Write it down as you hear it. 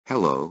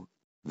Hello,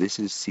 this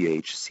is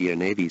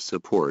CHCNAV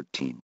support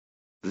team.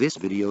 This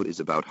video is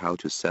about how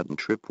to set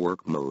NTRIP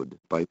work mode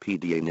by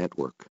PDA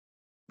network.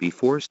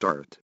 Before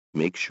start,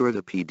 make sure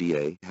the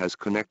PDA has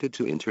connected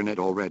to internet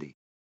already.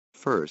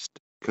 First,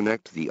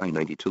 connect the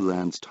i90 to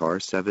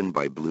LandStar7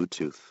 by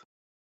Bluetooth.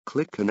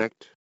 Click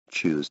Connect,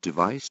 choose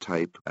device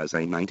type as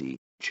i90,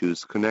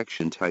 choose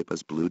connection type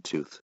as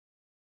Bluetooth.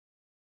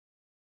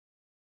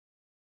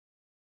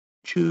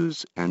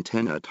 Choose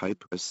antenna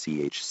type as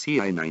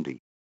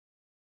CHCNAV.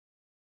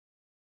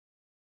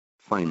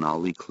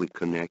 Finally click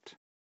Connect.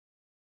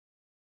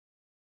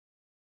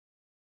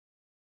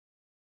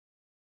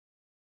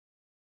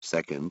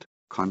 Second,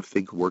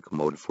 config work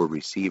mode for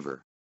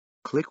receiver.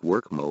 Click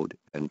Work Mode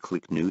and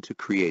click New to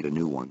create a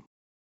new one.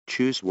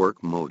 Choose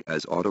Work Mode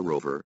as Auto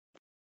Rover.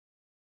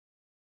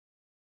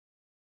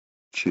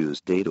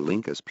 Choose Data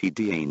Link as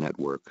PDA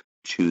Network.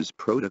 Choose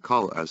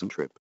Protocol as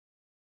NTRIP.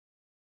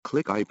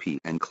 Click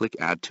IP and click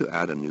Add to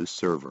add a new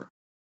server.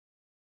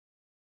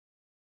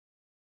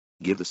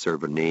 Give the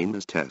server name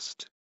as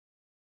Test.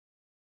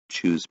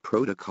 Choose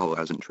Protocol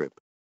as NTRIP.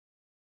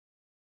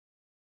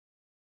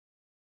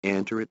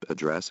 NTRIP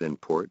address and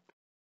port.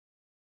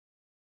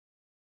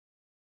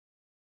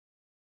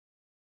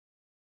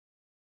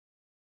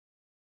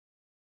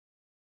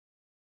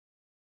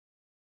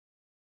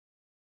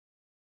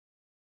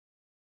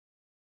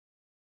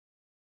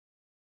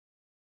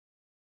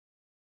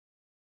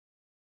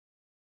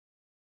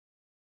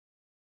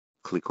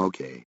 Click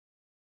OK.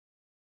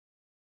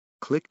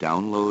 Click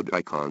Download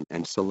icon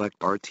and select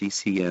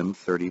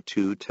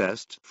RTCM32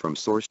 test from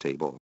source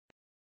table.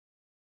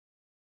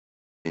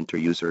 Enter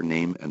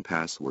username and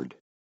password.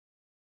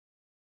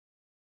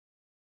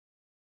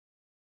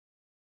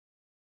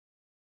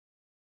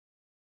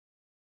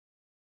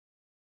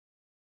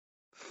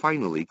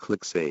 Finally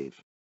click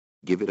Save.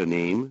 Give it a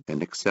name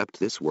and accept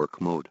this work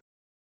mode.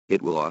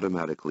 It will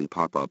automatically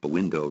pop up a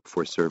window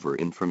for server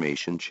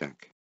information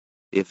check.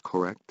 If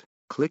correct,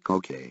 click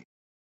OK.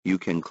 You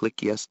can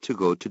click Yes to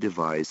go to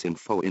Device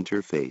Info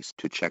interface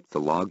to check the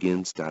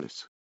login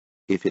status.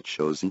 If it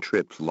shows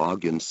NTRIP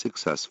login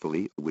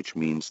successfully, which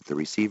means the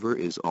receiver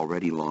is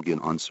already logged in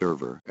on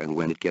server, and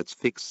when it gets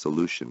fixed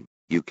solution,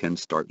 you can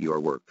start your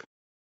work.